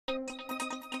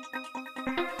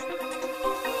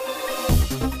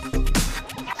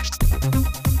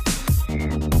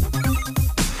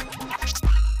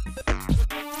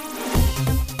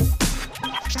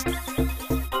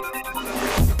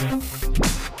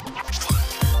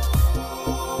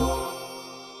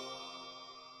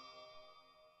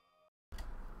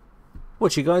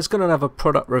What you guys, got another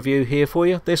product review here for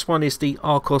you. This one is the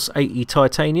Archos 80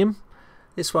 Titanium.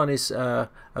 This one is a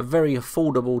very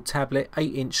affordable tablet,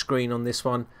 8-inch screen on this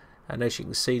one, and as you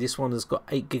can see this one has got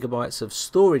 8 GB of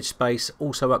storage space,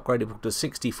 also upgradable to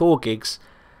 64 gigs.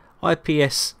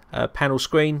 IPS panel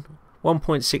screen,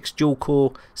 1.6 dual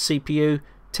core CPU,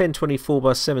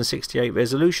 1024x768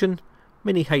 resolution,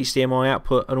 mini HDMI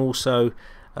output, and also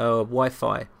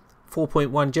Wi-Fi,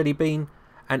 4.1 Jelly Bean,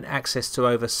 and access to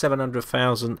over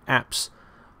 700,000 apps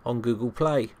on Google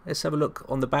Play. Let's have a look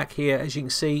on the back here. As you can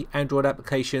see, Android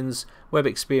applications, web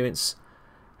experience,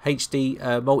 HD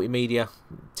multimedia,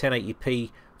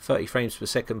 1080p, 30 frames per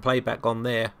second playback on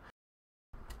there.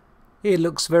 It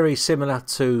looks very similar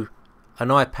to an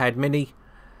iPad mini,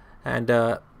 and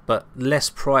but less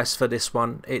price for this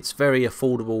one. It's very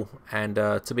affordable, and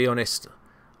to be honest,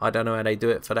 I don't know how they do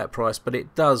it for that price, but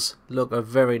it does look a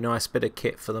very nice bit of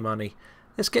kit for the money.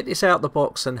 Let's get this out the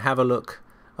box and have a look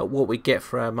at what we get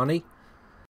for our money.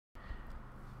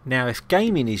 Now, if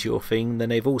gaming is your thing, then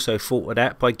they've also thought of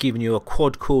that by giving you a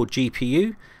quad-core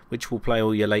GPU, which will play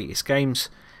all your latest games.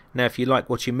 Now, if you like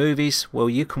watching movies, well,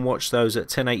 you can watch those at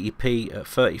 1080p at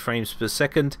 30 frames per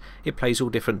second. It plays all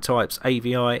different types: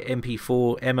 AVI,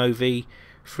 MP4, MOV,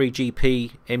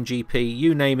 3GP, MGP,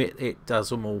 you name it, it does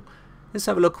them all. Let's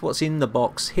have a look at what's in the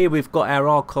box. Here we've got our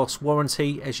Archos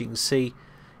warranty. As you can see,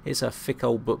 it's a thick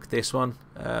old book, this one,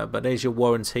 but there's your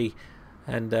warranty.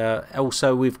 And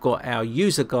also we've got our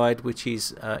user guide, which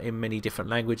is in many different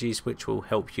languages, which will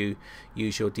help you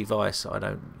use your device. I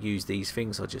don't use these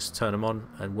things, I just turn them on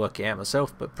and work it out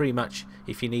myself, but pretty much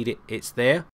if you need it, it's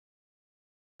there.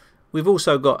 We've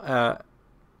also got a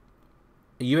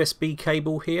USB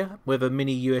cable here with a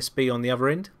mini USB on the other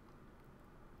end.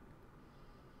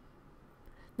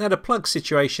 Now, the plug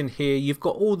situation here, you've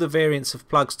got all the variants of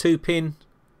plugs: 2-pin.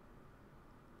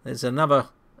 There's another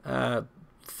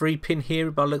 3-pin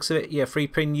here by the looks of it, yeah,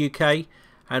 3-pin UK,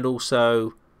 and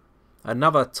also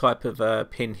another type of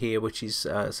pin here, which is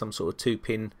some sort of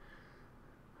 2-pin.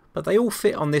 But they all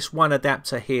fit on this one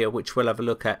adapter here, which we'll have a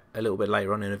look at a little bit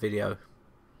later on in the video.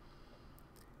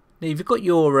 Now, you've got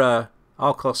your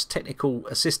Archos technical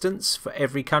assistance for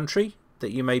every country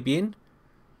that you may be in.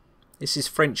 This is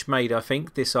French made, I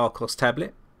think, this Archos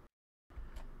tablet.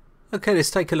 Okay, let's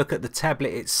take a look at the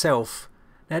tablet itself.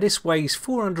 Now, this weighs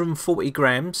 440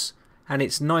 grams and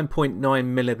it's 9.9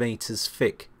 millimeters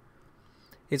thick.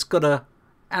 It's got a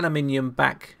aluminium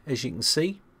back, as you can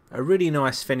see. A really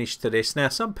nice finish to this. Now,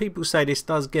 some people say this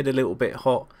does get a little bit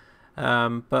hot,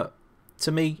 but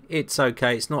to me it's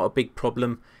okay. It's not a big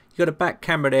problem. You've got a back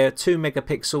camera there, 2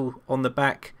 megapixel on the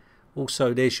back.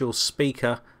 Also, there's your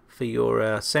speaker for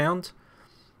your sound,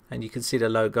 and you can see the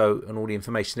logo and all the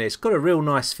information there. It's got a real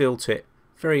nice feel to it,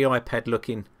 very iPad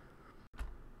looking.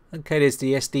 Okay, there's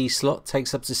the SD slot,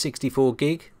 takes up to 64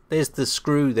 gig. There's the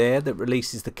screw there that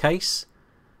releases the case.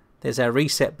 There's our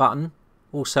reset button,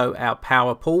 also our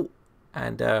power port,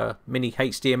 and mini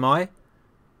HDMI,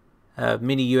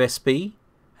 mini USB,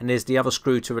 and there's the other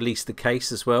screw to release the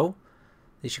case as well.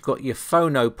 There's you've got your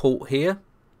phono port here,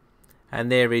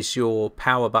 and there is your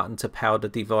power button to power the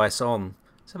device on.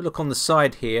 Let's have a look on the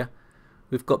side here.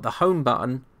 We've got the home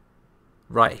button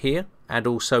right here, and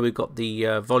also we've got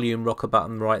the volume rocker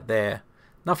button right there.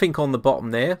 Nothing on the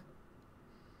bottom there,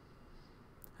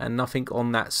 and nothing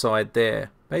on that side there.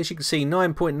 But as you can see,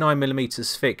 9.9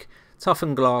 millimeters thick,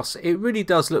 toughened glass. It really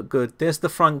does look good. There's the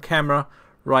front camera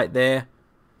right there,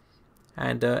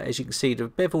 and as you can see, the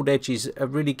beveled edges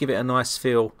really give it a nice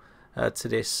feel to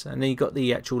this. And then you've got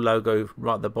the actual logo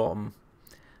right at the bottom.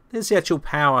 There's the actual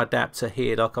power adapter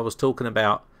here, like I was talking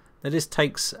about. Now, this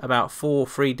takes about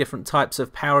 3 different types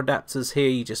of power adapters here.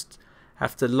 You just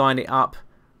have to line it up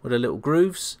with the little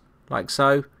grooves, like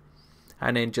so,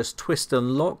 and then just twist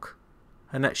and lock,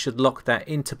 and that should lock that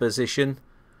into position.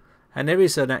 And there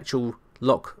is an actual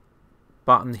lock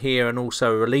button here, and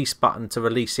also a release button to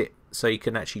release it, so you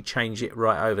can actually change it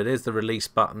right over. There's the release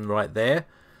button right there.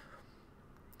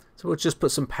 So we'll just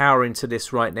put some power into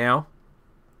this right now.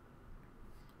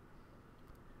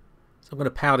 I'm going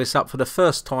to power this up for the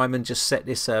first time and just set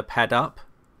this pad up.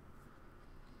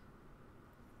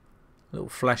 Little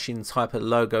flashing type of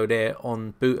logo there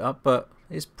on boot up, but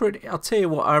it's pretty. I'll tell you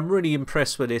what, I'm really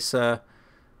impressed with this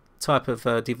type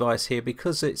of device here,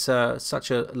 because it's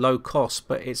such a low cost,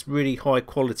 but it's really high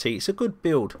quality. It's a good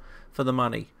build for the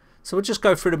money. So we'll just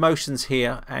go through the motions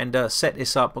here and set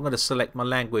this up. I'm going to select my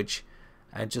language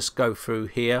and just go through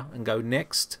here and go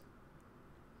next.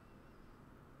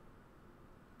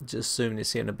 Just zoom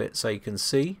this in a bit so you can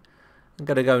see. I'm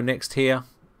going to go next here.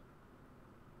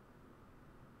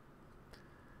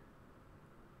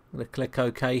 I'm going to click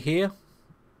OK here.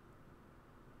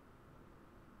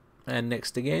 and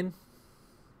next again,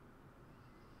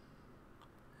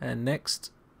 and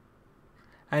next.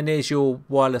 And there's your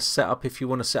wireless setup. If you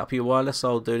want to set up your wireless,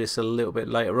 I'll do this a little bit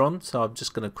later on, so I'm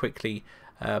just going to quickly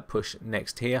push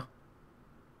next here,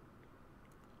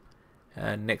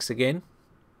 and next again.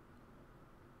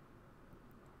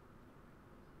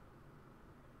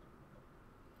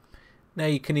 Now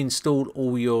you can install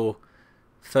all your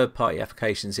third-party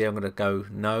applications here. I'm going to go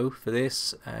no for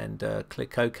this and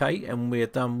click OK, and we're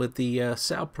done with the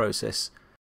setup process.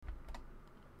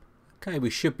 Okay,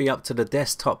 we should be up to the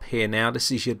desktop here now.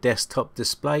 This is your desktop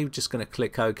display. We're just going to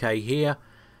click OK here,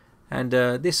 and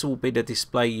this will be the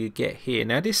display you get here.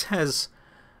 Now this has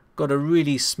got a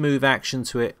really smooth action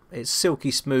to it. It's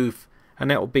silky smooth, and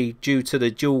that will be due to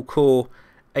the dual core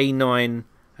A9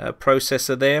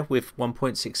 processor there with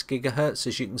 1.6 gigahertz,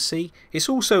 as you can see. It's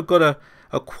also got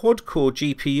a quad core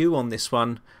GPU on this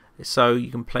one, so you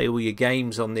can play all your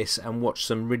games on this and watch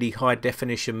some really high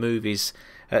definition movies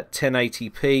at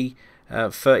 1080p,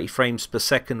 30 frames per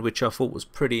second, which I thought was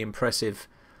pretty impressive.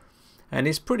 And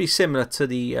it's pretty similar to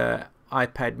the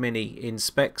iPad mini in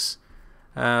specs.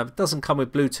 It doesn't come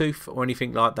with Bluetooth or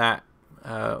anything like that,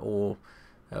 or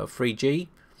 3G.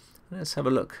 Let's have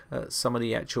a look at some of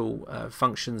the actual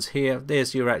functions here.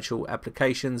 There's your actual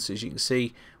applications, as you can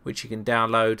see, which you can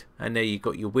download, and there you've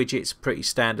got your widgets. Pretty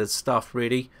standard stuff,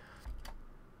 really.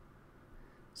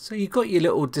 So you've got your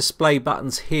little display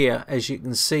buttons here, as you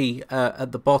can see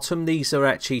at the bottom. These are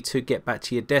actually to get back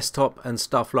to your desktop and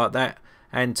stuff like that,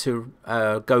 and to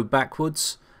go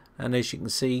backwards. And as you can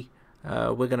see,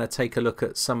 we're going to take a look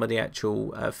at some of the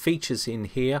actual features in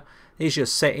here. Here's your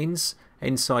settings.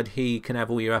 Inside here you can have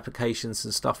all your applications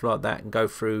and stuff like that, and go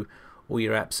through all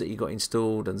your apps that you got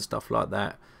installed and stuff like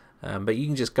that. But you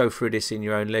can just go through this in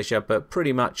your own leisure, but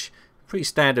pretty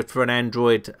standard for an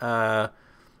Android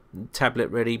tablet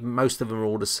really. Most of them are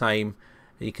all the same.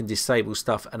 You can disable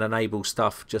stuff and enable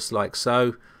stuff just like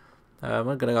so. I'm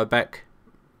going to go back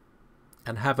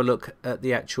and have a look at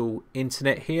the actual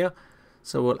internet here.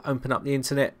 So we'll open up the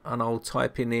internet, and I'll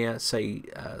type in here, say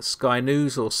Sky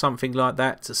News or something like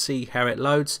that, to see how it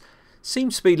loads.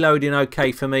 Seems to be loading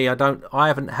okay for me. I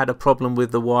haven't had a problem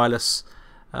with the wireless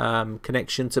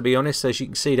connection, to be honest. As you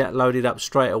can see, that loaded up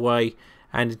straight away,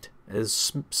 and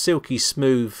it's silky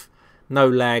smooth, no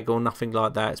lag or nothing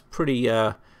like that. It's pretty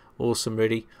awesome,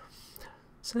 really.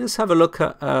 So let's have a look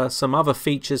at some other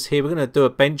features here. We're going to do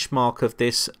a benchmark of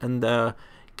this and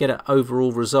get an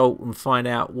overall result and find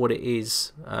out what it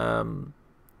is, and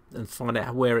find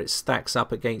out where it stacks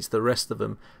up against the rest of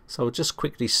them. So I'll just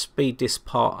quickly speed this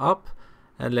part up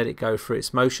and let it go through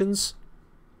its motions.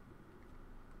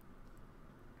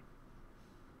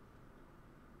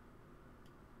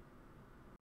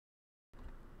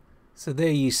 So there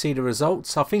you see the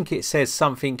results. I think it says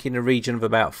something in the region of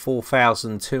about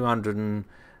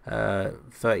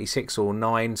 4,236 or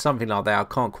 9, something like that. I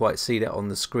can't quite see that on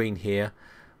the screen here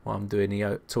while I'm doing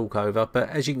the talk over, but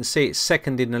as you can see, it's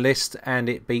second in the list, and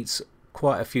it beats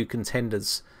quite a few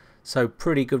contenders. So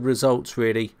pretty good results,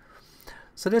 really.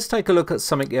 So let's take a look at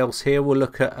something else here. We'll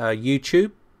look at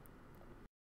YouTube.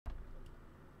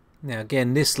 Now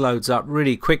again, this loads up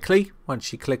really quickly.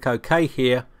 Once you click OK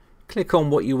here, click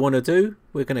on what you want to do.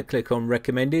 We're going to click on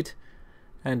recommended,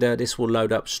 and this will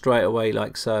load up straight away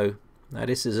like so. Now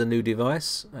this is a new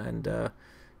device, and as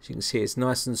you can see, it's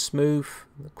nice and smooth.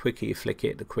 The quicker you flick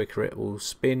it, the quicker it will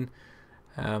spin,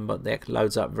 but that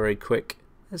loads up very quick.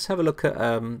 Let's have a look at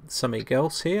something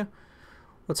else here.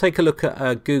 We'll take a look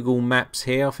at Google Maps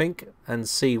here, I think, and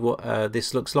see what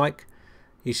this looks like.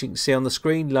 As you can see on the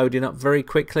screen, loading up very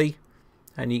quickly,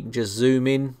 and you can just zoom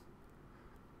in.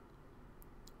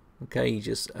 Okay, you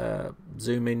just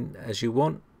zoom in as you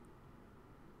want.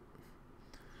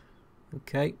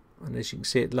 Okay, and as you can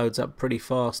see, it loads up pretty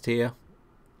fast here.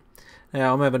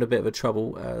 Now I'm having a bit of a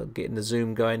trouble getting the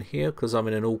zoom going here, because I'm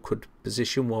in an awkward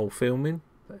position while filming.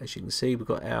 But as you can see, we've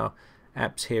got our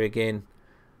apps here again,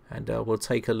 and we'll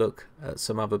take a look at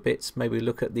some other bits. Maybe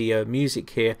look at the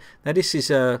music here. Now this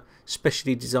is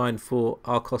specially designed for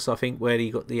Archos, I think, where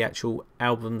you got the actual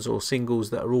albums or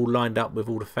singles that are all lined up with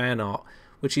all the fan art,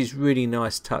 which is really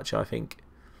nice touch, I think.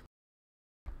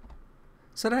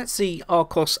 So that's the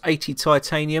Archos 80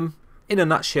 Titanium. In a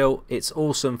nutshell, it's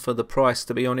awesome for the price,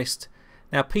 to be honest.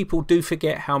 Now people do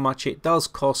forget how much it does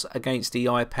cost against the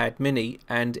iPad mini,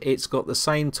 and it's got the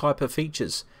same type of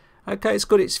features. Okay, it's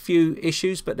got its few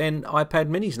issues, but then iPad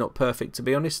mini is not perfect, to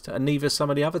be honest, and neither some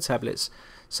of the other tablets.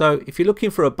 So if you're looking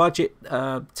for a budget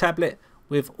tablet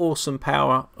with awesome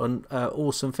power and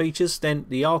awesome features, then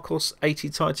the Archos 80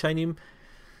 Titanium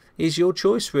is your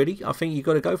choice, really. I think you've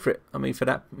got to go for it. I mean, for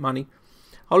that money.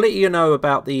 I'll let you know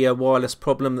about the wireless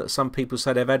problem that some people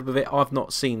say they've had with it. I've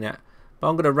not seen that. But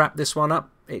I'm going to wrap this one up.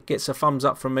 It gets a thumbs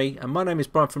up from me. And my name is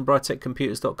Brian from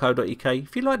briteccomputers.co.uk.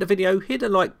 If you like the video, hit the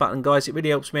like button, guys. It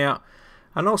really helps me out.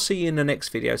 And I'll see you in the next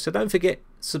video. So don't forget,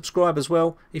 subscribe as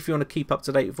well if you want to keep up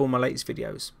to date with all my latest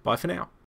videos. Bye for now.